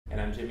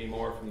I'm Jimmy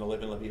Moore from the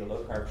Live and La Vida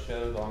Low Carb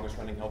Show, the longest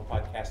running health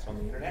podcast on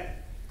the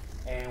internet.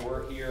 And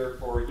we're here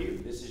for you.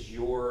 This is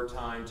your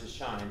time to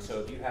shine.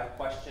 So if you have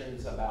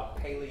questions about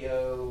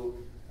paleo,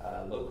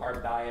 low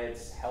carb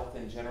diets, health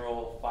in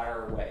general,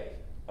 fire away.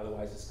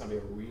 Otherwise, it's going to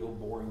be a real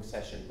boring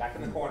session. Back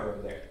in the corner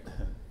over there.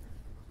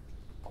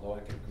 Although I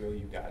could grill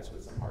you guys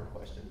with some hard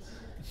questions.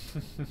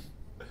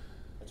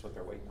 That's what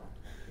they're waiting on.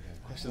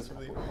 Questions from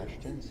the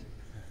questions?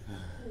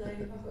 Hello,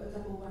 I've got a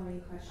double whammy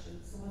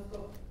question. So I've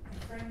got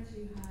a friend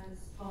who has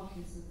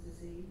Parkinson's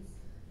disease,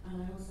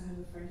 and I also have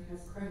a friend who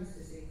has Crohn's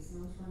disease,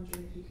 and I was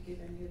wondering if you could give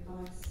any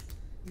advice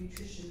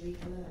nutritionally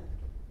for them.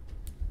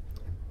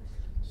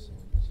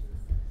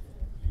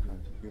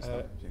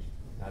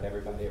 Not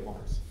everybody at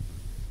once.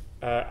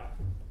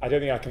 I don't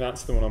think I can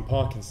answer the one on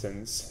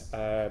Parkinson's,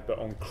 but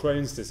on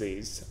Crohn's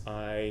disease,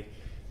 I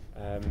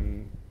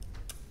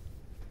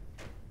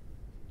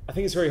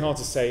think it's very hard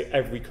to say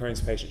every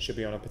Crohn's patient should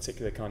be on a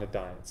particular kind of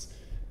diet.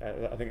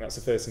 I think that's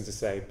the first thing to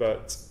say.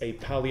 But a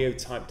paleo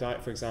type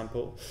diet, for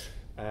example,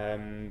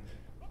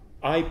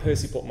 I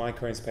personally put my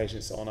Crohn's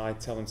patients on. I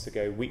tell them to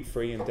go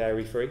wheat-free and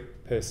dairy-free,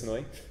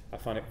 personally. I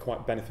find it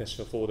quite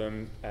beneficial for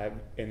them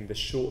in the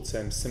short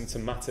term,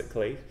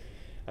 symptomatically.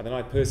 And then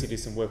I personally do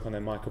some work on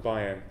their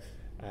microbiome.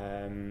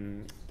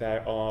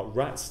 There are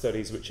rat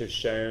studies which have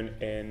shown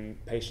in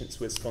patients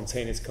with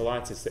spontaneous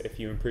colitis that if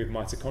you improve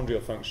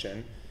mitochondrial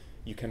function,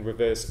 you can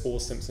reverse all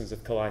symptoms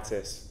of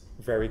colitis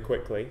very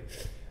quickly.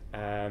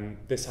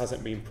 This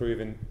hasn't been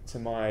proven to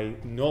my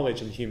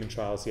knowledge in human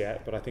trials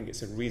yet, but I think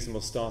it's a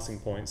reasonable starting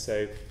point.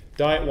 So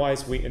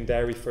diet-wise, wheat and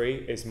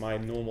dairy-free is my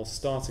normal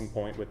starting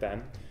point with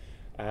them.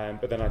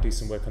 But then I do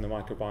some work on the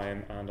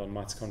microbiome and on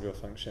mitochondrial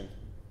function.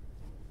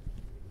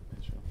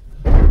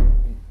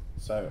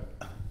 So,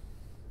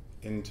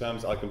 in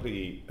terms, I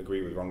completely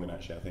agree with Rangan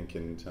actually. I think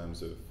in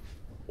terms of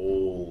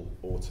all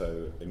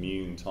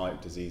autoimmune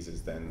type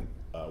diseases, then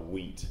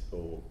wheat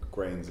or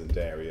grains and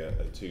dairy are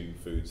two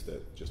foods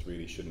that just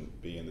really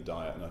shouldn't be in the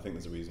diet, and I think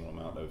there's a reasonable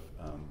amount of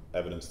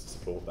evidence to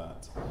support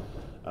that.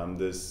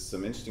 There's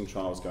some interesting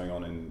trials going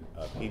on in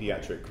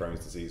pediatric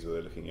Crohn's disease where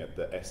they're looking at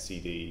the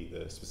SCD,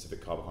 the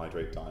specific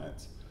carbohydrate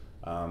diet,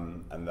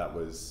 and that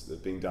was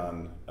being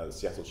done at the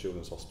Seattle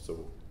Children's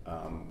Hospital,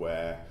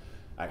 where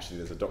actually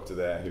there's a doctor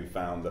there who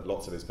found that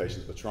lots of his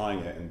patients were trying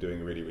it and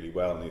doing really, really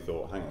well, and he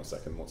thought, hang on a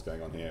second, what's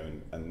going on here?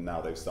 And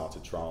now they've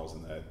started trials,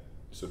 and they're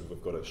sort of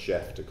have got a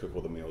chef to cook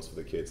all the meals for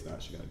the kids, and they're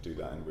actually going to do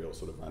that in real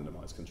sort of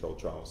randomized controlled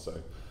trials.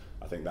 So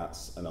I think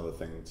that's another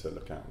thing to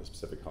look at, the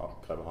specific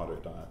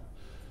carbohydrate diet.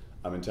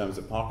 In terms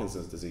of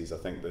Parkinson's disease, I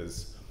think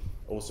there's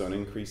also an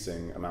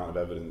increasing amount of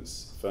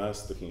evidence,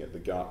 first looking at the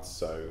gut,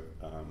 so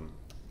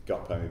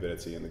gut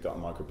permeability and the gut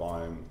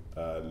microbiome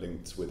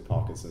linked with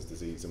Parkinson's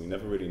disease, and we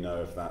never really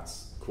know if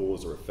that's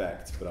cause or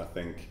effect, but I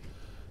think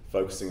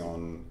focusing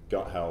on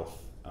gut health,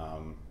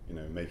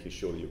 making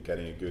sure that you're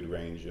getting a good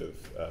range of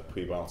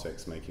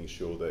prebiotics, making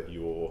sure that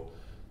you're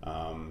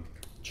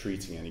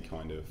treating any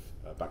kind of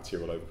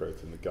bacterial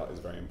overgrowth in the gut is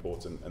very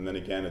important, and then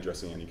again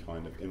addressing any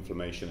kind of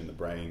inflammation in the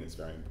brain is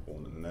very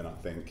important, and then I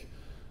think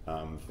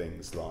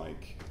things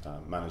like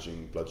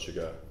managing blood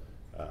sugar,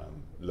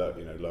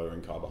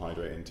 lowering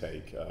carbohydrate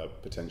intake,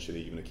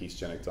 potentially even a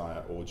ketogenic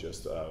diet, or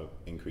just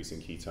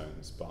increasing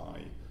ketones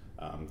by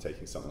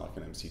taking something like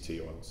an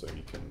MCT oil, so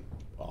you can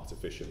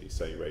artificially,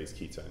 say, raise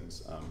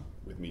ketones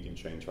with medium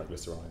chain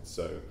triglycerides.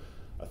 So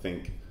I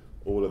think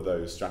all of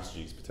those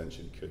strategies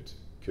potentially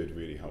could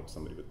really help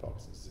somebody with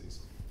Parkinson's disease.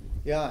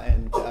 Yeah,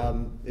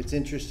 and it's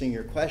interesting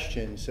your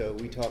question. So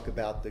we talk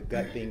about the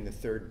gut being the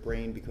third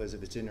brain because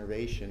of its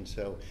innervation.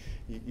 So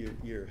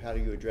how do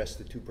you address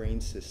the two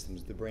brain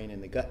systems, the brain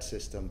and the gut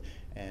system?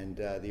 And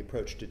the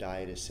approach to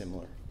diet is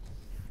similar.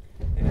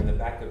 And in the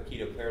back of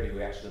Keto Clarity,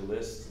 we actually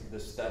list the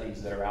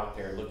studies that are out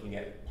there looking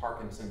at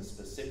Parkinson's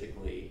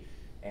specifically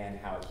and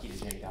how a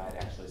ketogenic diet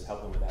actually is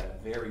helping with that.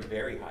 A very,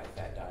 very high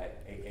fat diet,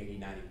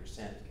 80-90%,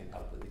 can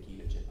help with the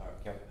ketogen, or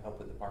can help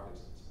with the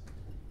Parkinson's.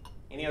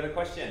 Any other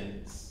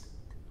questions?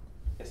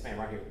 Yes, ma'am,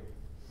 right here.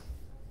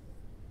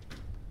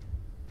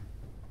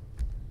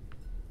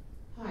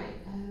 Hi,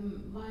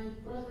 my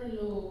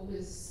brother-in-law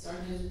was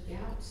diagnosed with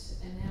gout,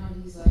 and now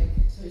he's like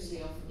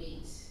totally off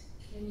meat.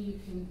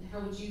 How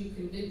would you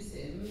convince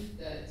him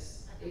that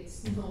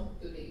it's not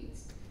the meat,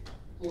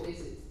 or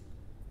is it?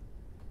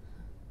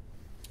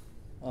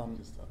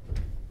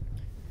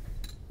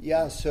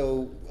 Yeah,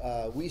 so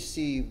we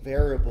see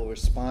variable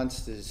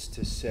responses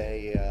to,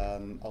 say,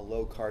 a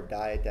low-carb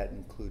diet that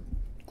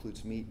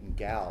includes meat and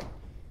gout.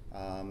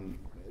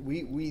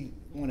 We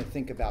want to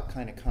think about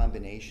kind of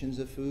combinations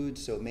of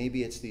foods, so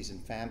maybe it's these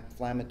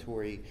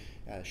inflammatory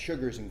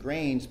sugars and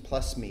grains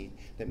plus meat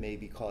that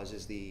maybe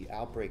causes the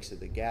outbreaks of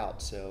the gout.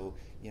 So,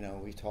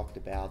 we talked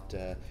about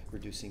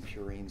reducing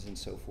purines and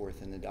so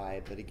forth in the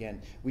diet, but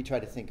again, we try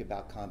to think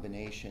about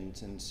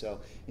combinations. And so,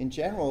 in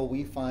general,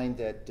 we find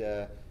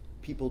that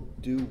people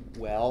do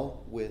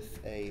well with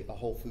a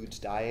whole foods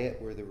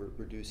diet where they're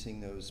reducing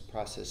those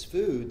processed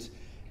foods,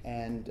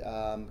 and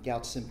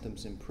gout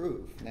symptoms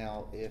improve.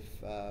 Now, if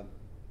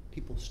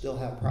people still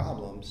have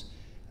problems,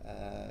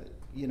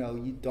 you know,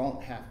 you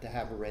don't have to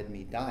have a red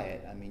meat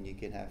diet. I mean, you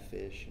can have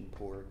fish and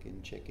pork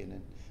and chicken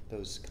and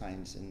those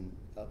kinds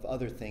of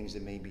other things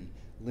that maybe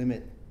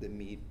limit the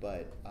meat,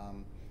 but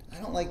I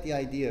don't like the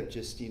idea of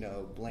just, you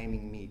know,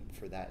 blaming meat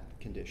for that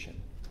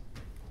condition.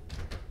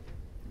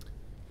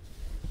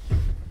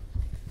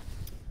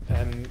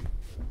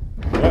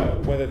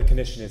 Whether the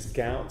condition is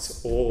gout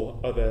or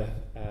other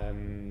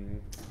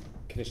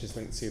conditions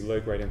linked to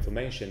low-grade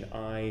inflammation,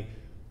 I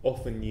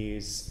often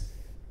use,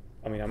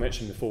 I mean, I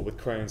mentioned before with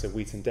Crohn's a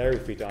wheat and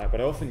dairy-free diet, but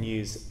I often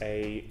use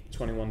a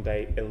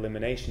 21-day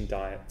elimination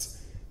diet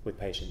with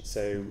patients.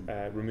 So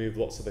remove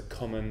lots of the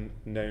common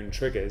known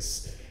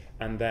triggers,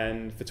 and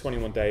then for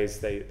 21 days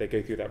they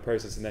go through that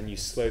process, and then you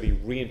slowly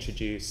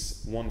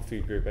reintroduce one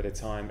food group at a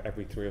time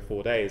every 3 or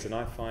 4 days. And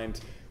I find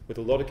with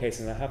a lot of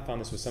cases, and I have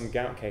found this with some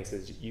gout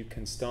cases, you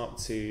can start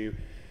to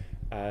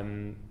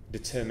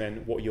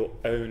determine what your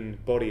own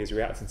body is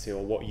reacting to,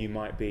 or what you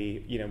might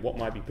be, you know, what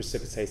might be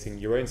precipitating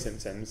your own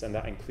symptoms, and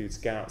that includes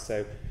gout.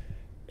 So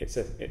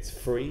it's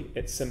free,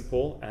 it's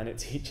simple, and it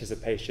teaches a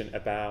patient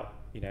about,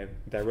 you know,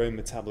 their own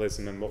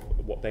metabolism and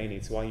what they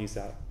need. So I use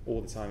that all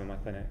the time in my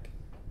clinic.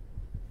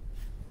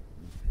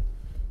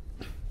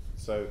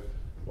 So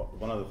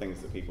one of the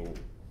things that people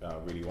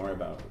really worry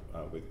about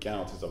with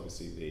gout is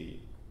obviously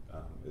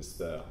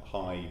the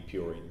high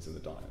purines in the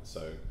diet.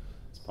 So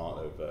it's part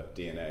of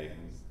DNA,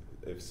 and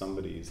if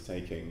somebody is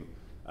taking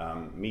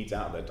meat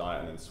out of their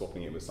diet and then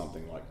swapping it with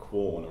something like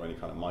Crohn or any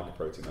kind of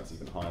mycoprotein, that's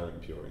even higher in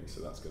purine, so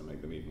that's going to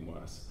make them even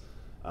worse.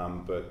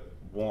 But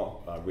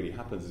what really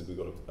happens is we've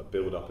got a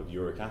build-up of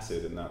uric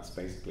acid, and that's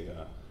basically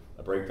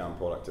a breakdown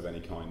product of any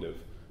kind of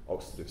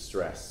oxidative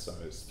stress. So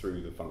it's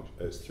through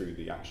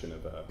the action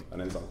of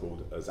an enzyme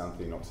called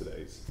xanthine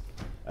oxidase,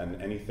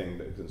 and anything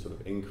that can sort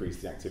of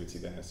increase the activity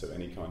there. So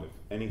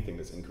anything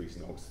that's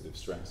increasing oxidative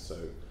stress. So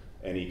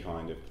any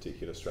kind of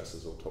particular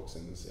stressors or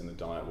toxins in the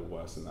diet will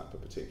worsen that,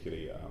 but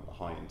particularly a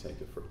high intake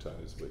of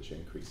fructose, which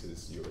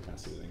increases uric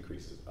acid and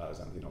increases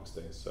xanthine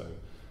oxidase. So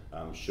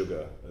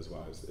sugar as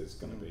well is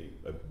going to be,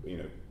 you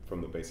know, from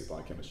the basic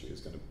biochemistry,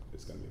 it's going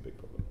to be a big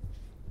problem.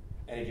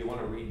 And if you want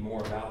to read more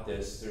about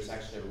this, there's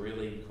actually a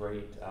really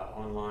great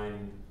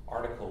online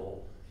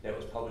article that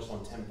was published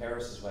on Tim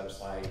Ferriss's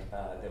website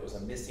that was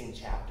a missing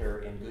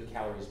chapter in Good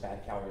Calories,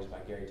 Bad Calories by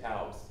Gary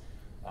Taubes,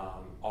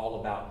 all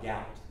about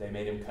gout. They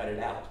made him cut it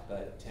out,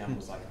 but Tim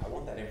was like, I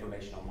want that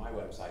information on my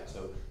website.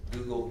 So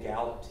Google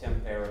gout,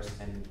 Tim Ferriss,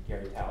 and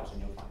Gary Taubes,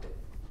 and you'll find it.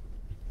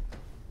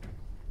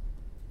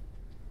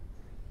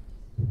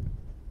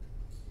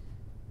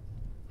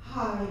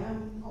 Hi,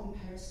 I'm on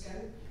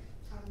Periscope,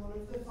 and one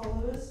of the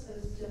followers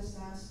has just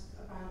asked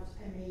about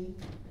ME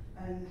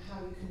and how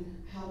you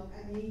can help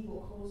ME,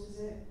 what causes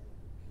it.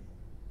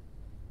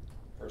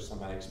 First,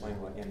 somebody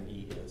explain what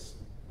ME is.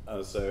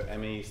 So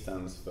ME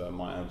stands for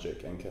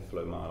myalgic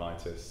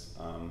encephalomyelitis,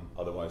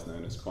 otherwise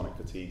known as chronic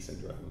fatigue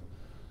syndrome.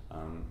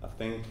 I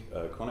think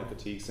chronic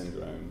fatigue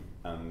syndrome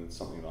and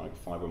something like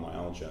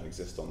fibromyalgia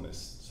exist on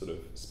this sort of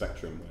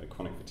spectrum, where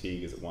chronic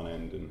fatigue is at one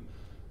end and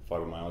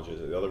fibromyalgia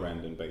is at the other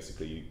end, and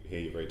basically here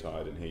you're very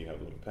tired and here you have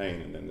a lot of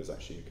pain, and then there's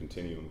actually a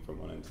continuum from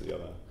one end to the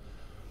other.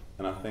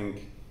 And I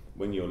think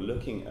when you're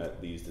looking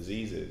at these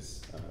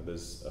diseases,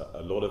 there's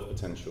a lot of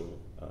potential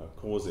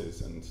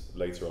causes, and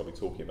later I'll be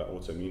talking about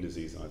autoimmune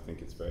disease, and I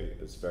think it's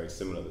very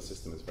similar, the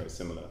system is very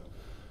similar.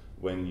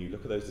 When you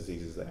look at those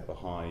diseases, they have a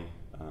high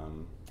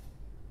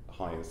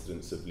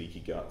incidence of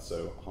leaky gut,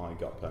 so high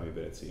gut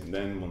permeability, and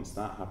then once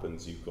that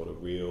happens, you've got a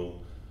real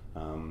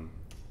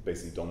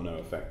basically domino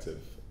effect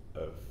of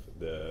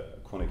the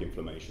chronic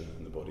inflammation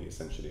in the body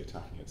essentially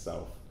attacking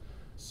itself.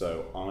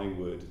 So I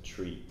would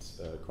treat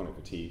chronic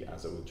fatigue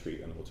as I would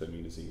treat an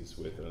autoimmune disease,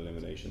 with an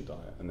elimination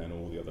diet, and then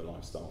all the other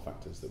lifestyle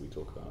factors that we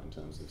talk about in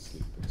terms of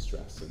sleep and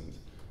stress, and,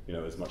 you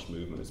know, as much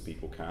movement as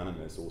people can. And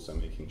it's also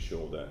making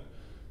sure that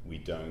we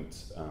don't,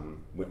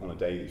 on a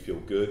day that you feel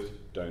good,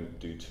 don't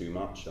do too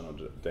much, and on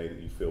a day that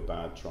you feel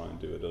bad, try and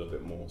do a little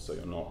bit more, so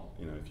you're not,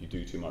 you know, if you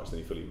do too much, then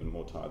you feel even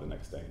more tired the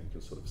next day, and you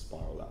can sort of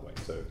spiral that way.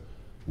 So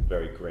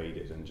very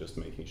graded, and just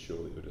making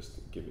sure that you're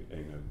just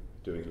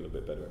doing a little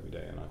bit better every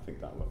day, and I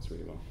think that works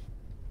really well.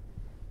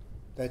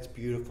 That's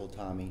beautiful,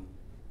 Tommy.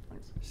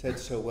 Thanks. Said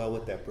so well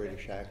with that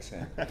British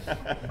accent.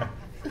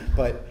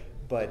 but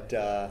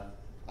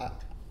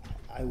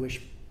I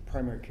wish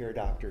primary care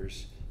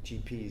doctors,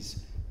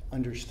 GPs,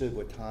 understood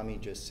what Tommy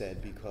just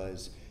said,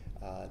 because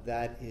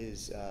that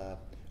is a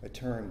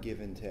term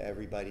given to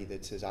everybody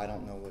that says, I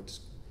don't know what's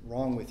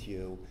wrong with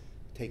you,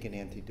 take an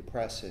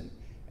antidepressant.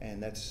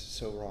 And that's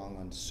so wrong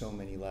on so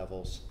many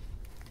levels.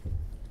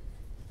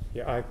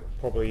 Yeah, I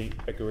probably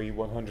agree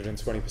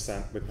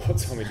 120% with what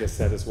Tommy just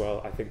said as well.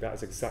 I think that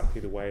is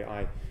exactly the way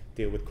I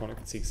deal with chronic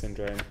fatigue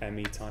syndrome,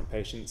 ME type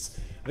patients.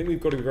 I think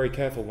we've got to be very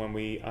careful when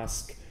we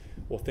ask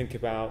or think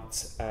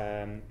about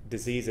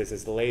diseases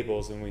as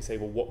labels, and we say,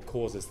 well, what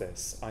causes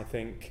this? I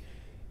think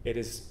it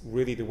is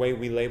really the way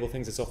we label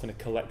things. It's often a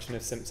collection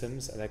of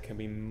symptoms, and there can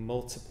be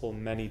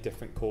many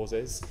different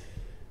causes.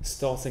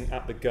 Starting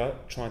at the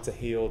gut, trying to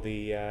heal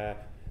the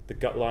the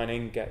gut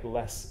lining, get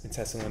less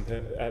intestinal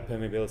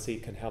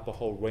permeability, can help a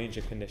whole range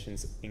of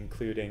conditions,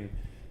 including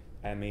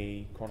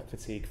ME, chronic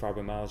fatigue,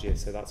 fibromyalgia.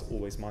 So that's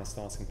always my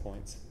starting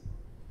point.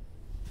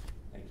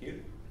 Thank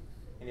you.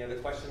 Any other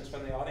questions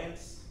from the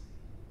audience?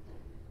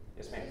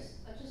 Yes, ma'am.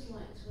 I'd just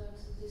like to add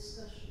to the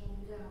discussion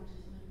on gout,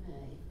 if I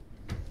may.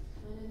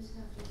 My name is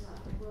Catherine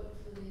Zapp. I work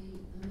for the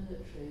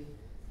military,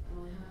 and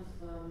I have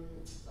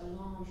a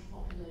large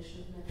population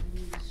of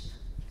Nepalese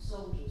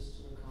soldiers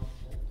to look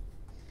after.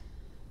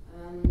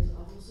 And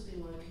I've also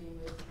been working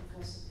with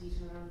Professor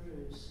Peter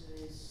Andrews,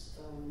 who is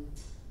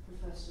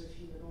Professor of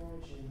Human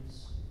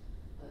Origins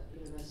at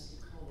University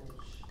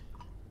College.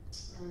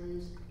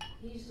 And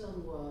he's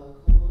done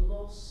work on the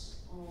loss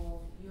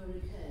of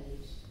uric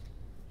acid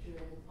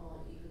during our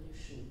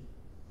evolution.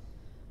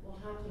 What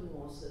happened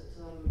was that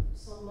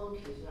some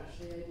monkeys were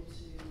actually able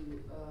to,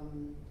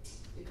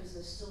 because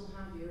they still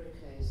have uric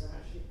acid, they're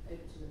actually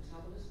able to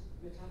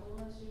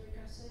metabolize uric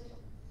acid.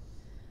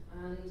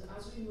 And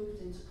as we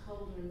moved into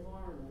colder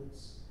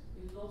environments,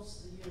 we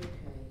lost the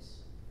uric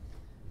acid.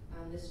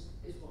 And this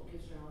is what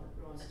gives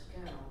rise to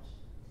gout.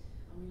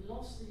 And we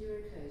lost the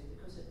uric acid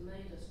because it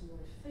made us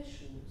more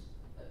efficient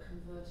at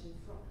converting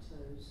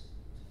fructose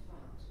to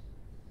fat.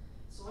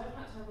 So I've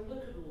had to have a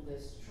look at all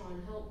this to try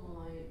and help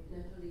my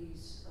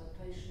Nepalese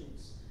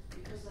patients,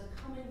 because they're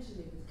coming to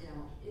me with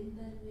gout in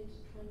their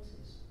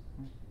mid-20s.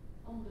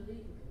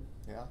 Unbelievable.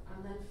 Yeah.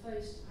 And then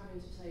faced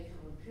having to take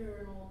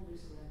allopurinol,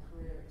 losing their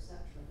career,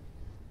 etc.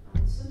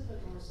 And the simple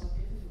advice I've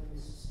given them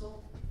is to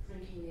stop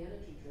drinking the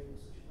energy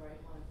drinks, which are very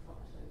high in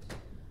fructose,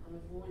 and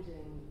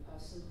avoiding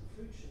simple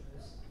fruit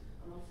sugars.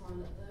 And I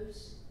find that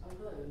those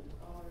alone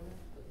are enough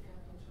to put the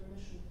gout into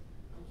remission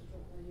and to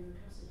drop their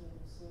uric acid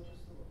levels. So I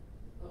just thought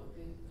that would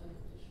be an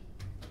addition.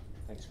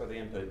 Thanks for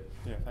the input.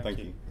 Yeah, Thank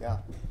you.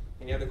 Yeah.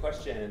 Any other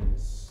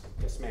questions?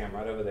 Yes, ma'am,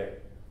 right over there.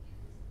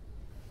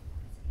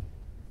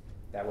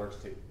 That works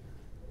too.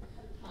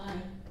 Hi.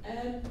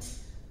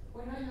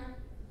 When I have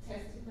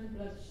tested my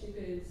blood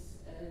sugars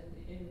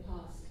in the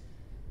past,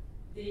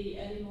 the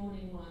early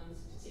morning ones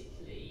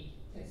particularly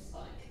tend to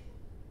spike,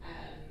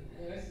 and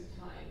the rest of the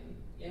time,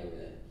 with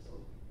a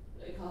sort of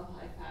low carb,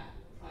 high fat,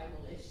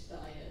 primal-ish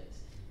diet,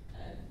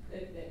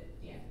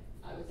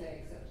 I would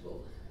say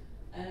acceptable.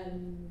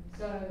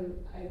 So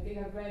I think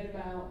I've read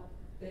about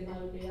there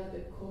might be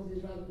other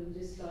causes rather than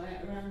just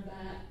diet around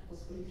that,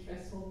 possibly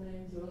stress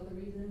hormones or other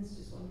reasons.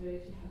 Just wondering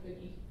if you have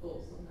any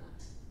thoughts on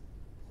that.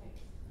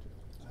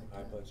 Thanks.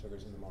 High blood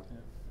sugars in the morning.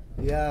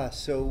 Yeah,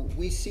 so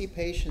we see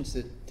patients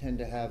that tend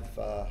to have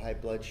high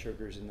blood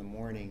sugars in the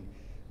morning.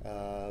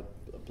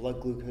 Blood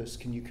glucose,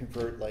 can you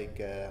convert like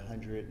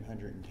 100,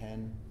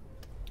 110?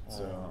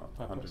 So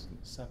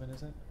 5.7,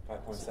 is it?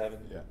 5.7?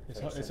 Yeah.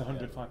 It's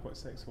 100,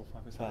 5.6 or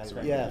 5%.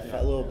 Five, yeah,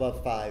 a little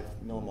above 5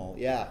 millimole.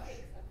 Yeah.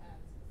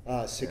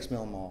 6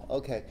 millimole.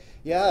 Okay.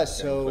 Yeah.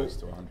 So. Close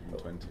to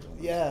 120.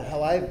 Almost. Yeah.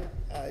 How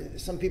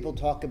some people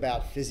talk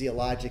about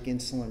physiologic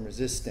insulin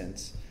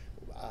resistance,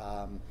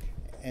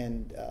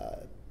 and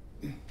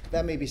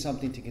that may be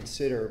something to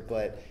consider.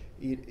 But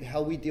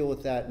how we deal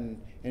with that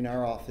in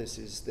our office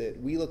is that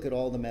we look at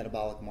all the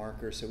metabolic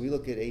markers. So we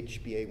look at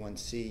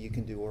HbA1c. You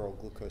can do oral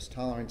glucose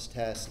tolerance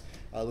test.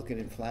 Look at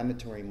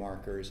inflammatory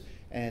markers,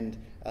 and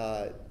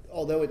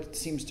although it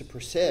seems to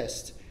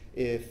persist,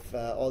 if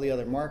all the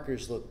other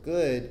markers look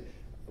good,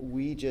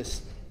 we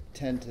just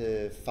tend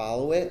to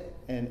follow it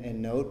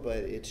and note, but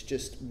it's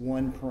just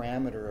one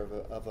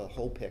parameter of a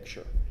whole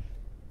picture.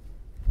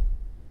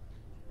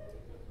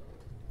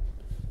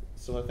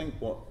 So I think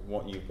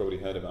what you've probably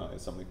heard about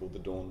is something called the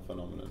dawn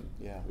phenomenon,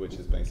 Yeah. which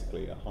is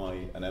basically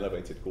an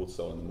elevated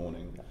cortisol in the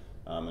morning,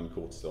 and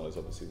cortisol is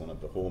obviously one of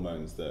the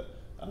hormones that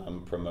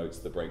promotes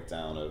the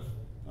breakdown of,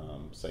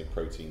 say,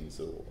 proteins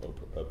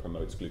or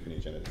promotes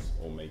gluconeogenesis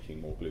or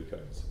making more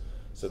glucose.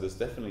 So there's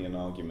definitely an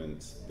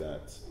argument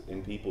that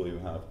in people who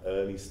have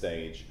early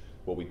stage,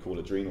 what we call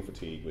adrenal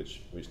fatigue,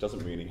 which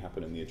doesn't really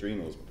happen in the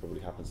adrenals, but probably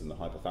happens in the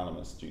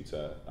hypothalamus due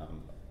to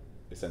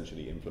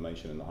essentially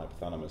inflammation in the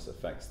hypothalamus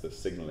affects the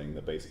signaling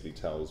that basically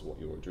tells what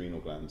your adrenal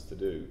glands to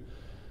do.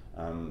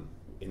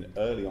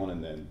 Early on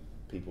in them,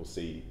 people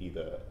see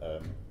either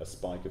a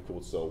spike of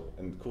cortisol,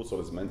 and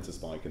cortisol is meant to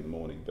spike in the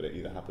morning, but it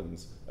either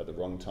happens at the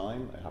wrong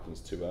time, it happens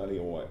too early,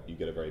 or you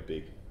get a very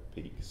big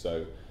peak.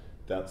 So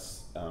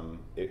that's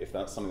if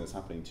that's something that's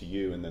happening to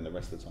you, and then the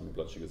rest of the time your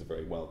blood sugars are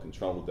very well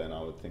controlled, then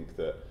I would think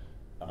that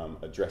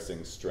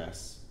addressing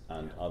stress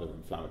and other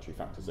inflammatory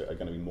factors are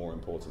going to be more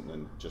important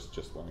than just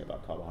worrying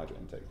about carbohydrate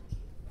intake.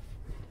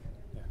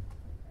 Yeah.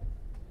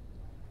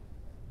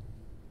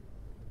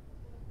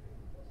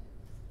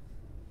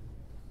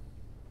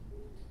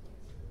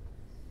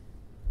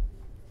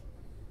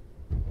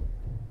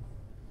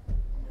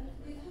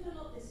 We've heard a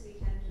lot this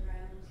weekend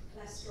around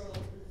cholesterol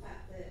and the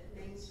fact that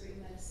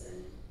mainstream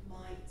medicine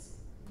might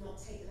not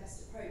take the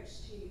best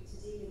approach to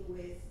dealing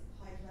with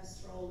high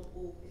cholesterol,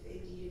 or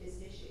if indeed it is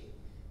an issue.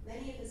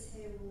 Many of us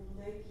here will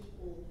know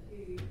people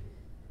who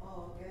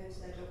are going to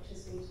their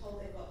doctors being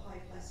told they've got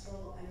high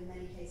cholesterol and in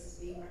many cases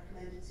being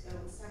recommended to go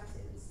on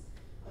statins.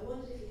 I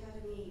wondered if you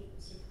had any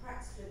sort of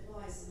practical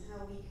advice on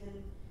how we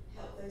can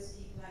help those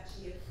people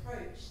actually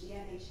approach the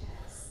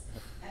NHS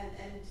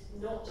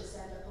and not just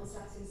end up on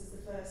statins as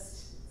the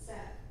first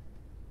step.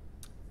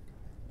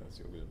 That's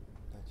your good.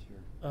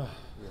 I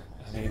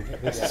mean,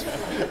 this is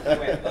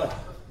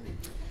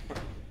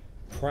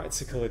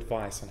practical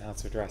advice on how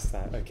to address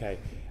that. Okay,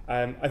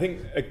 I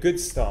think a good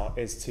start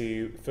is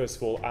to first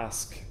of all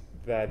ask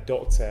their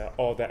doctor,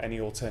 are there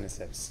any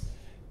alternatives?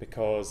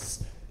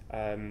 Because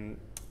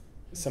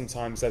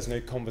sometimes there's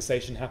no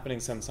conversation happening,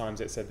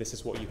 sometimes it's a this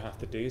is what you have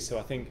to do. So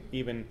I think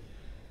even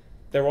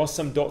there are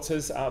some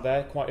doctors out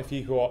there, quite a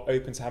few, who are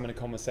open to having a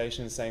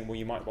conversation, saying, well,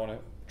 you might want to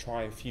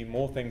try a few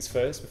more things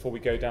first before we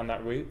go down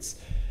that route.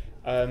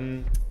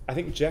 I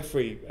think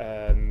Jeffrey,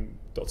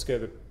 Dr.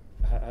 Gerber,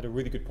 had a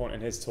really good point in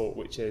his talk,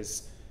 which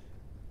is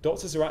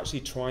doctors are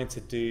actually trying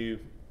to do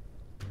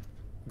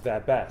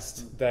their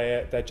best.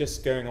 They're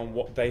just going on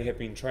what they have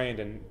been trained,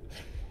 and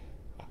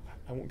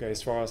I won't go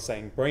as far as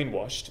saying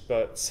brainwashed,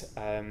 but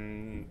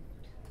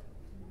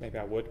maybe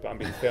I would, but I'm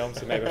being filmed,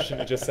 so maybe I shouldn't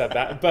have just said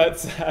that.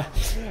 But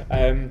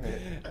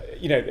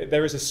you know,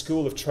 there is a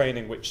school of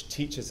training which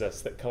teaches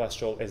us that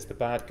cholesterol is the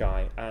bad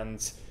guy,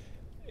 and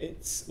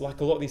it's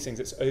like a lot of these things,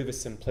 it's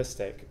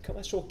oversimplistic.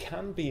 Cholesterol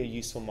can be a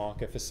useful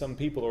marker for some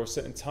people, or a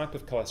certain type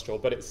of cholesterol,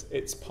 but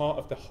it's part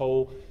of the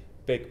whole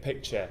big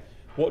picture.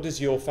 What does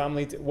your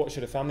family do? What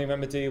should a family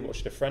member do? What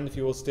should a friend of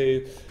yours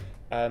do?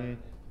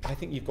 I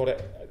think you've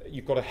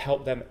got to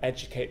help them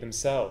educate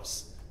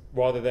themselves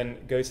rather than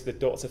go to the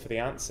doctor for the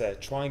answer.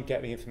 Try and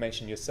get the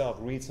information yourself.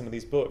 Read some of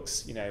these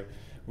books. You know,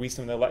 read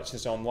some of the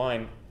lectures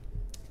online.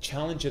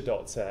 Challenge your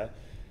doctor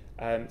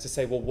to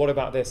say, well, what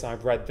about this?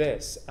 I've read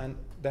this. And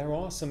there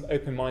are some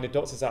open-minded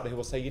doctors out there who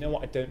will say, you know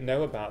what, I don't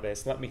know about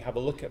this. Let me have a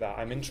look at that.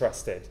 I'm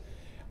interested.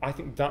 I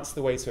think that's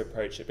the way to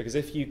approach it, because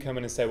if you come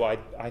in and say, well,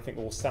 I think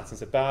all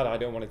statins are bad, I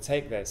don't want to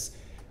take this,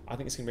 I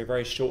think it's going to be a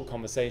very short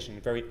conversation,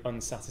 very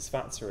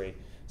unsatisfactory.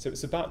 So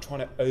it's about trying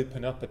to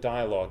open up a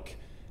dialogue,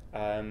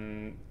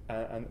 and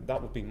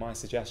that would be my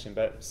suggestion.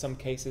 But some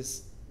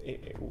cases,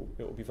 it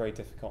will be very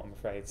difficult, I'm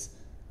afraid.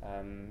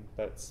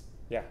 But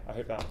yeah, I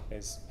hope that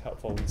is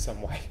helpful in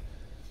some way.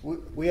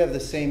 We have the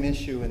same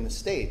issue in the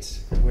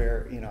States,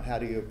 where, you know, how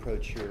do you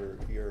approach your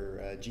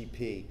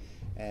GP,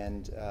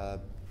 and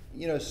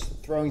you know,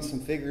 throwing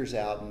some figures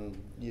out,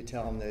 and you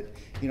tell them that,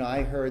 you know,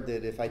 I heard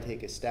that if I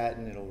take a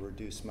statin, it'll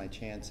reduce my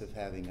chance of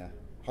having a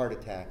heart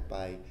attack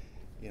by,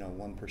 you know,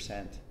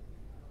 1%.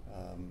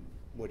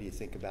 What do you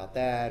think about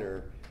that?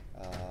 Or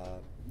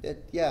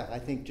yeah, I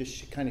think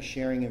just kind of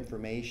sharing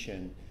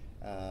information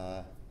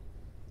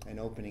and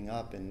opening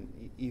up,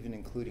 and even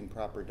including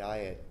proper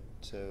diet.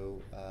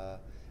 So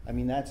I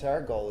mean, that's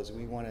our goal, is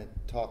we want to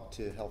talk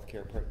to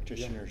healthcare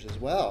practitioners as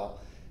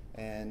well,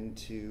 and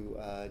to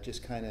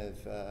just kind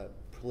of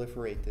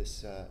proliferate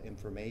this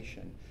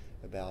information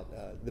about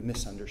the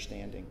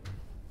misunderstanding.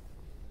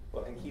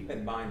 Well, and keep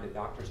in mind that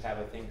doctors have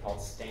a thing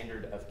called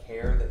standard of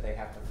care that they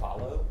have to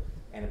follow,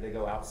 and if they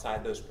go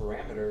outside those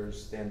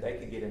parameters, then they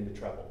could get into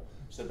trouble.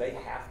 So they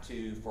have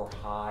to, for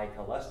high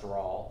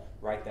cholesterol,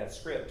 write that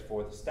script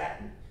for the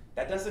statin.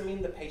 That doesn't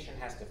mean the patient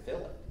has to fill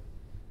it.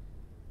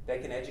 They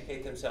can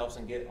educate themselves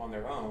and get on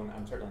their own.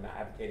 I'm certainly not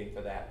advocating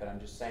for that, but I'm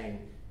just saying,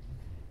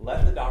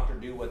 let the doctor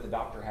do what the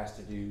doctor has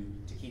to do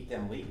to keep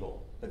them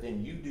legal, but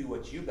then you do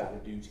what you got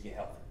to do to get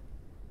healthy.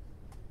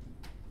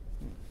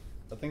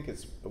 I think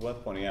it's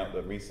worth pointing out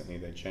that recently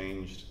they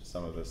changed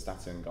some of the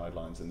statin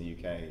guidelines in the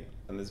UK,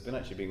 and there's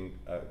been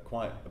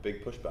quite a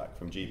big pushback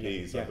from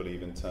GPs, I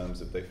believe, in terms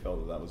of they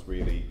felt that was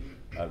really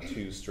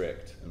too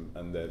strict,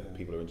 and that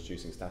people are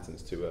introducing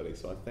statins too early.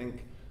 So I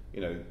think, you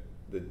know,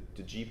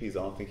 the GPs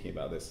are thinking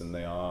about this, and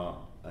they are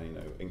you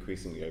know,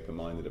 increasingly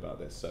open-minded about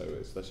this. So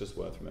that's just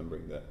worth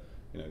remembering that,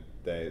 you know,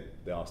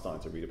 they are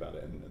starting to read about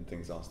it, and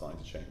things are starting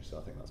to change. So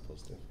I think that's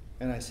positive.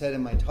 And I said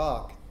in my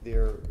talk,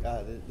 they're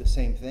the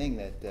same thing,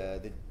 that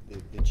the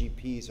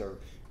GPs are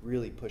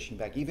really pushing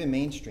back, even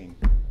mainstream.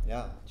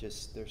 Yeah,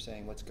 just they're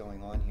saying, what's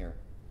going on here?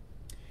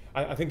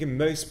 I think in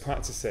most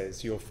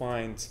practices you'll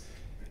find,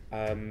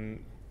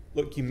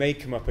 look, you may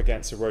come up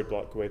against a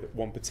roadblock with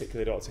one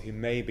particular doctor who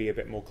may be a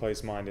bit more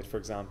closed-minded, for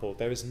example.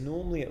 There is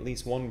normally at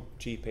least one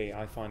GP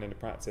I find in a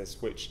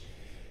practice which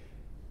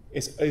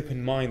is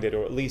open-minded,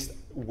 or at least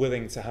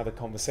willing to have a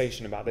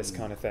conversation about this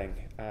kind of thing.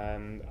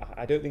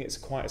 I don't think it's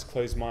quite as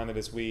closed-minded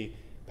as we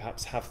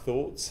perhaps have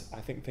thought.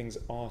 I think things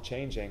are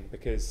changing,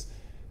 because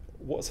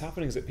what's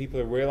happening is that people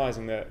are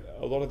realizing that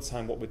a lot of the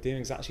time what we're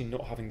doing is actually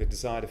not having the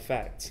desired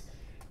effect.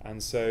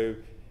 And so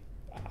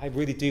I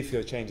really do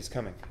feel change is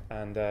coming,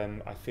 and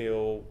I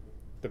feel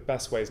the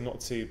best way is not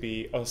to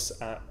be us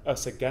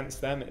against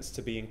them, it's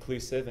to be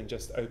inclusive and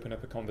just open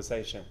up a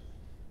conversation.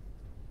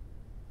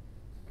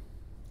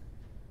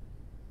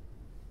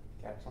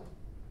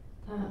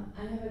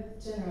 I have a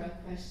general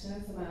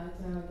question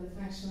about the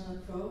functional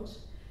approach.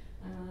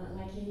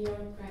 Like in your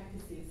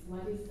practices,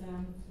 what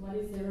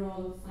is the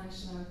role of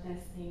functional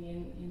testing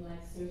in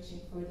like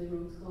searching for the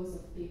root cause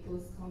of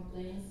people's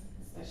complaints,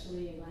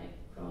 especially in like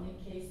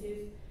chronic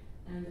cases?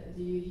 And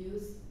do you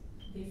use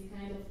these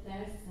kind of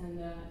tests, and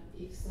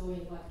if so,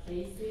 in what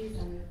cases,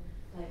 and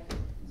like,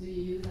 do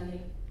you use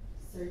any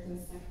certain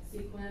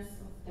sequence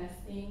of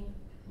testing,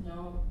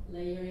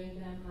 layering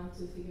them, how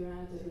to figure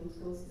out the root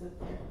causes of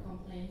their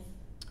complaints?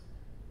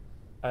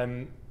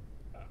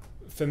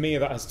 For me,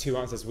 that has two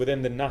answers.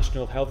 Within the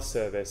National Health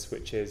Service,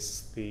 which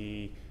is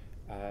the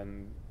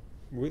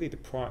really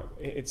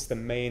it's the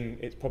main,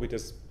 it probably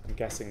does, I'm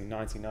guessing,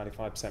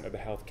 90-95% of the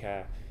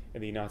healthcare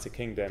in the United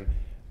Kingdom.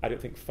 I don't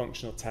think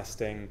functional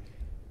testing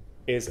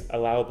is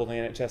allowable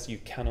in the NHS. You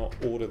cannot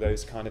order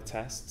those kind of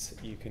tests.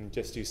 You can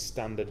just do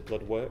standard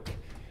blood work.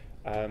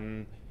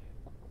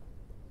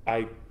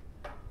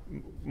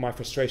 My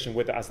frustration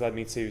with that has led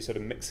me to sort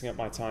of mixing up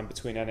my time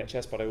between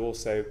NHS, but I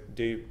also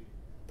do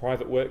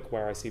private work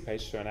where I see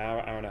patients for an hour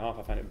and a half.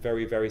 I find it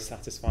very, very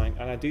satisfying,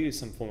 and I do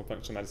some form of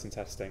functional medicine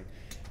testing.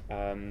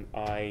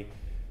 I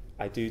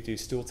do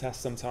stool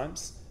tests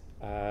sometimes.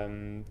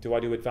 Do I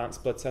do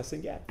advanced blood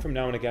testing? Yeah, from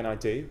now and again I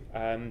do.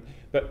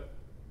 But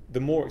the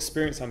more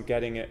experience I'm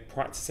getting at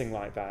practicing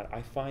like that,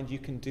 I find you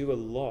can do a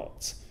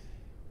lot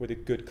with a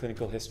good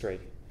clinical history.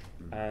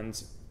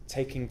 And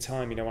taking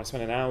time, when I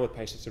spend an hour with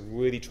patients to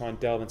really try and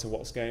delve into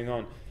what's going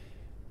on,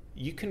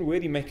 you can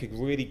really make a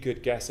really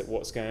good guess at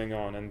what's going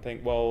on and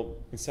think, well,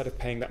 instead of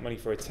paying that money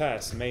for a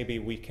test, maybe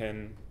we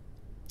can,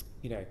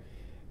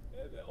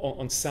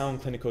 on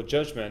sound clinical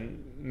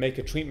judgment, make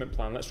a treatment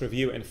plan. Let's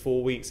review it in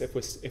 4 weeks. If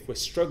we're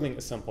struggling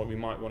at some point, we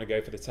might want to go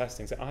for the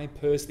testing. So I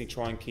personally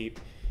try and keep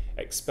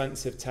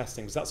expensive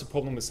testing, because that's a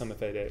problem with some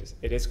of it.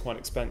 It is quite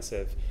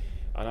expensive,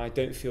 and I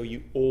don't feel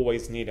you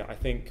always need it. I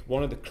think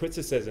one of the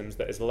criticisms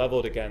that is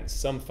leveled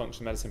against some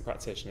functional medicine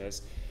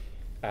practitioners,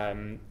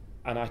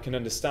 and I can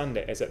understand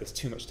it, is that there's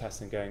too much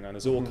testing going on.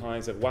 There's all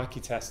kinds of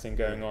wacky testing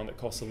going on that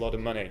costs a lot of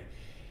money.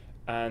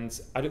 And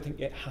I don't think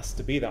it has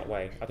to be that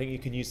way. I think you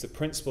can use the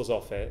principles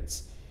of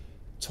it,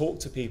 talk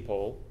to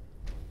people,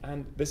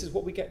 and this is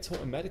what we get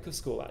taught in medical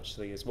school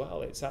actually as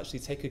well. It's actually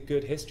take a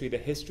good history. The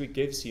history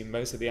gives you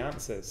most of the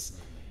answers.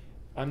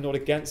 I'm not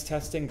against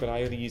testing, but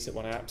I only use it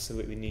when I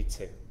absolutely need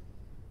to.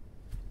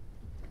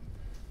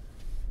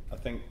 I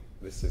think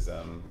this is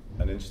an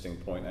interesting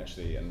point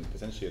actually, and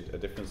potentially a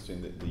difference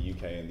between the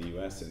UK and the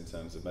US in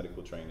terms of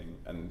medical training.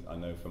 And I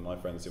know from my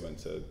friends who went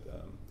to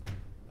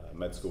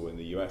med school in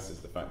the US is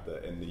the fact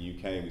that in the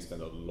UK we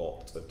spend a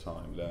lot of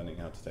time learning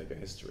how to take a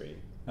history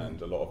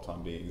and a lot of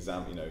time being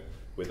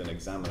with an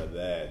examiner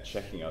there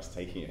checking us,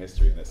 taking a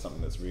history, and it's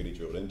something that's really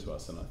drilled into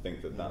us. And I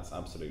think that that's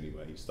absolutely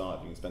where you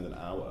start. You can spend an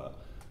hour,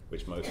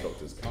 which most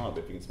doctors can't,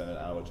 but if you can spend an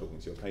hour talking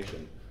to your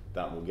patient,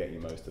 that will get you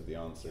most of the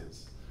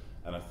answers.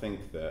 And I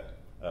think that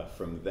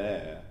from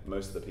there,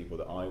 most of the people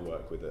that I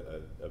work with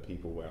are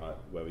people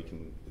where we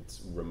can,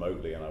 it's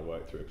remotely, and I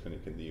work through a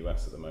clinic in the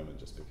US at the moment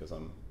just because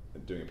I'm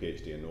doing a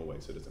PhD in Norway,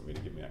 so it doesn't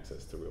really give me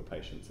access to real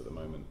patients at the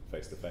moment,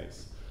 face to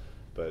face.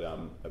 But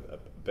a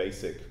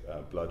basic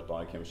blood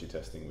biochemistry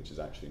testing, which is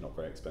actually not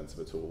very expensive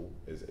at all,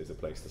 is a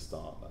place to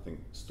start. I think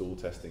stool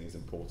testing is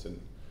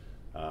important.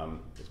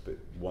 But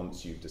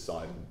once you've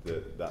decided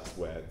that that's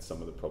where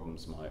some of the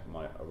problems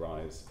might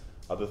arise,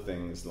 other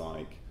things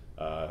like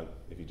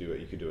if you do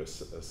it, you could do a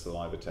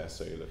saliva test,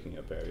 so you're looking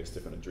at various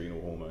different adrenal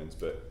hormones.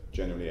 But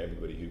generally,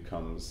 everybody who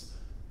comes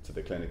to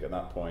the clinic at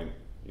that point,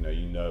 you're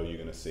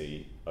going to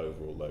see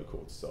overall low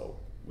cortisol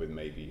with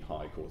maybe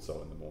high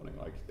cortisol in the morning.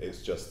 Like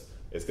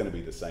it's going to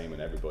be the same in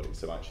everybody.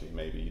 So actually,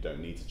 maybe you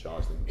don't need to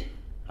charge them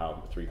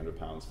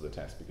 £300 for the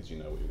test because you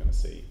know what you're going to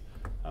see.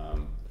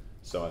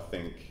 So I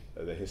think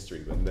the history,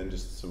 but then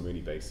just some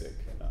really basic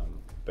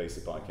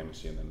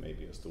biochemistry, and then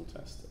maybe a stool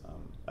test.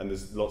 And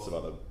there's lots of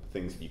other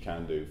things that you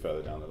can do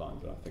further down the line,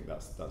 but I think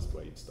that's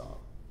where you'd start.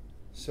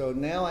 So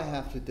now I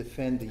have to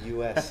defend the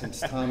U.S. since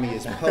Tommy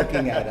is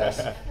poking at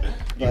us.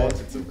 You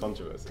wanted some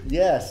controversy.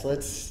 Yes,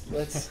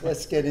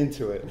 let's get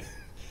into it.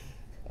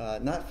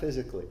 Not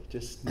physically,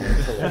 just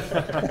mentally.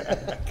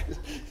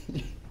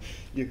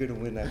 You're going to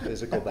win that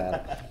physical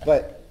battle.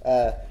 But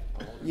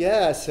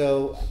yeah,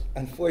 so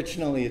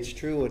unfortunately it's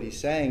true what he's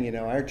saying.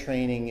 Our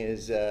training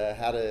is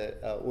how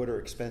to order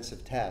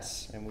expensive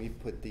tests, and we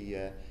put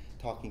the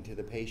talking to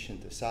the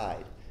patient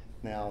aside.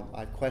 Now,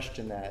 I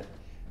question that,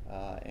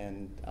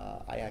 and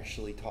I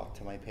actually talk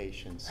to my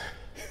patients.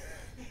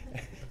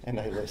 And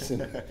I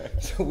listen.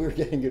 So we're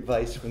getting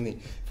advice from the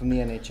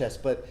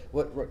NHS. But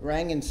what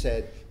Rangan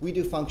said, we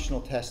do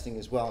functional testing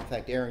as well. In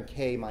fact, Erin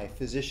Kay, my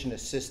physician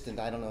assistant,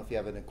 I don't know if you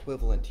have an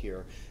equivalent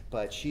here,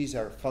 but she's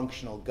our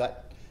functional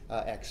gut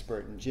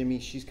expert. And Jimmy,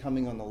 she's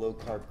coming on the low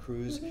carb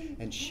cruise,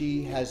 and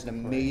she has an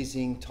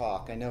amazing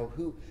talk. I know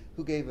who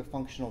gave a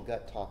functional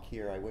gut talk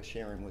here. I wish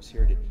Erin was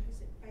here to.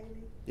 Is it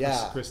Bailey?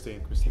 Yeah,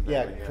 Christine.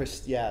 Yeah, Bailey,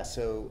 yeah.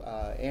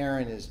 So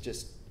Erin is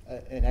just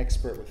an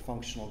expert with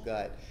functional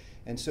gut.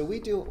 And so we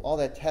do all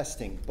that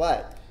testing,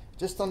 but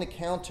just on the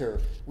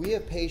counter, we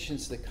have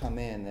patients that come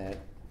in that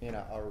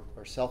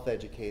are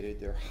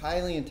self-educated, they're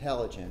highly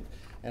intelligent,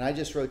 and I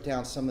just wrote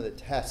down some of the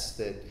tests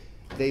that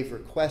they've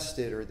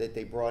requested or that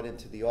they brought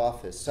into the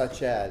office,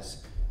 such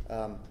as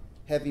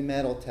heavy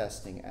metal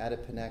testing,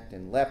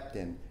 adiponectin,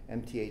 leptin,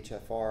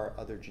 MTHFR,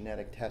 other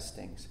genetic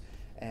testings.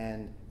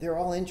 and they're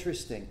all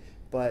interesting,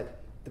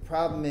 but the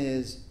problem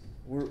is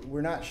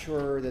we're not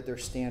sure that they're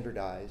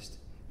standardized.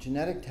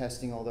 Genetic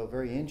testing, although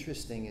very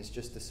interesting, is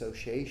just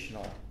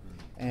associational.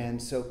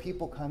 And so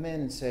people come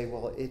in and say,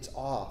 well, it's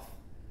off.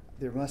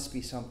 There must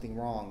be something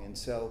wrong. And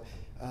so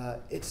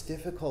it's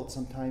difficult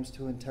sometimes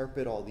to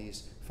interpret all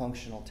these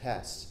functional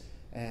tests.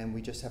 And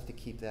we just have to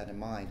keep that in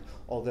mind.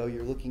 Although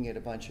you're looking at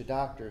a bunch of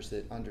doctors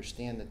that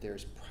understand that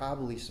there's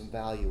probably some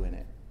value in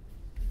it.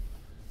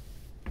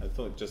 I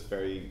thought just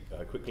very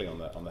quickly on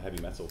the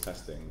heavy metal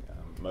testing,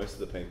 most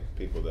of the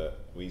people that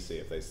we see,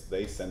 if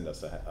they send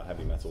us a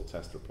heavy metal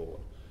test report,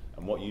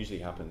 and what usually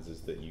happens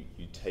is that you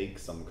take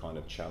some kind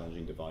of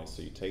challenging device,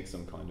 so you take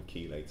some kind of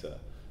chelator,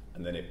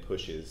 and then it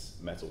pushes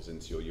metals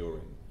into your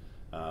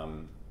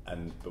urine.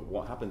 But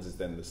what happens is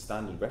then the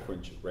standard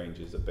reference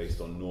ranges are based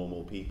on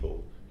normal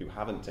people who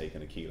haven't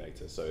taken a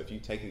chelator. So if you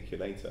take a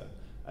chelator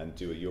and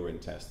do a urine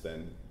test,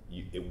 then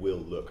it will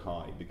look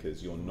high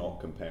because you're not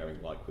comparing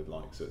like with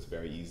like. So it's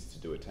very easy to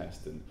do a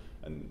test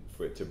and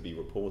for it to be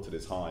reported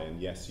as high.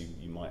 And yes,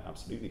 you might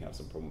absolutely have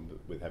some problem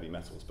with heavy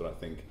metals, but I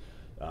think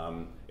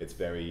it's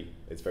very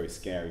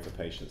scary for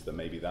patients that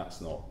maybe that's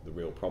not the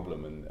real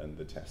problem, and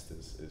the test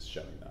is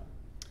showing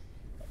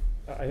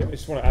that. I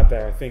just want to add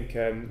there, I think,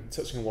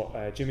 touching on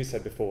what Jimmy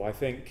said before, I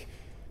think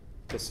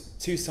there's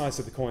two sides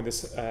of the coin.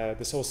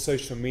 This whole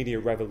social media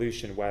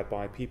revolution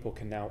whereby people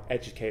can now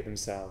educate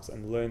themselves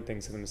and learn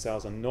things for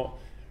themselves and not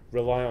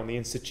rely on the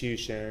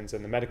institutions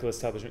and the medical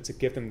establishment to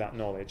give them that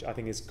knowledge, I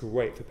think is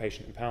great for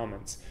patient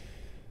empowerment.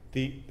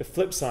 The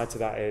flip side to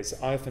that is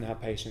I often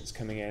have patients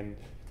coming in,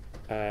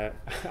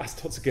 as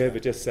Dr. Gerber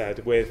just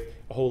said, with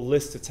a whole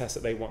list of tests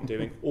that they want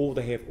doing, or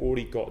they have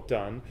already got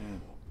done,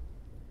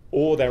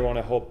 or they're on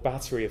a whole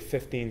battery of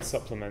 15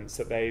 supplements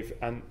that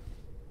and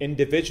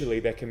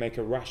individually they can make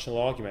a rational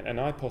argument, and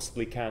I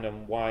possibly can,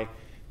 on why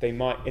they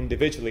might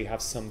individually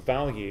have some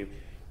value.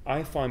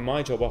 I find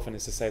my job often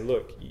is to say,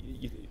 look,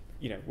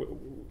 you know,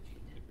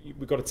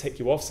 we've got to take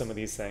you off some of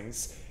these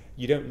things.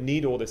 You don't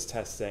need all this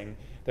testing.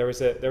 There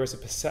is a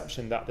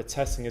perception that the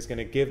testing is going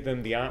to give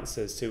them the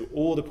answers to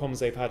all the problems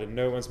they've had and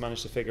no one's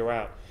managed to figure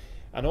out.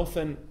 And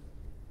often,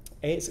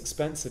 A, it's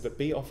expensive, but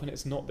B, often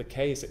it's not the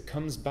case. It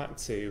comes back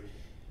to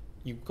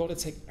you've got to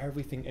take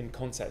everything in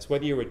context.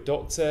 Whether you're a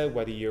doctor,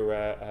 whether you're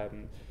a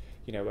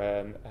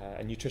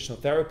nutritional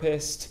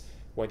therapist,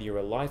 whether you're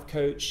a life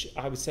coach,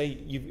 I would say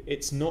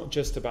it's not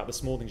just about the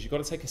small things. You've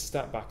got to take a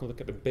step back and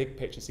look at the big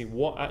picture and see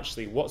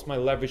what's my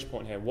leverage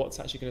point here? What's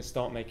actually going to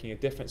start making a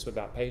difference with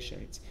that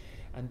patient?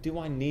 And do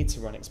I need to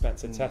run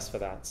expensive tests for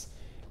that?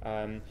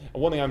 And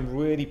one thing I'm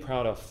really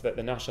proud of that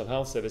the National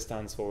Health Service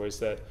stands for is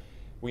that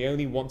we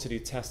only want to do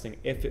testing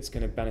if it's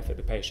going to benefit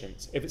the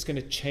patient, if it's going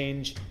to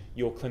change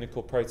your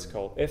clinical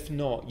protocol. If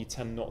not, you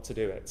tend not to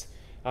do it.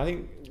 I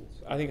think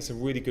it's a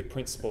really good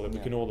principle that we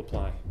can all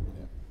apply.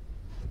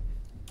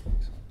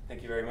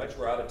 Thank you very much.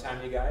 We're out of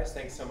time, you guys.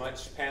 Thanks so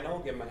much, panel.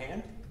 Give them a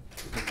hand.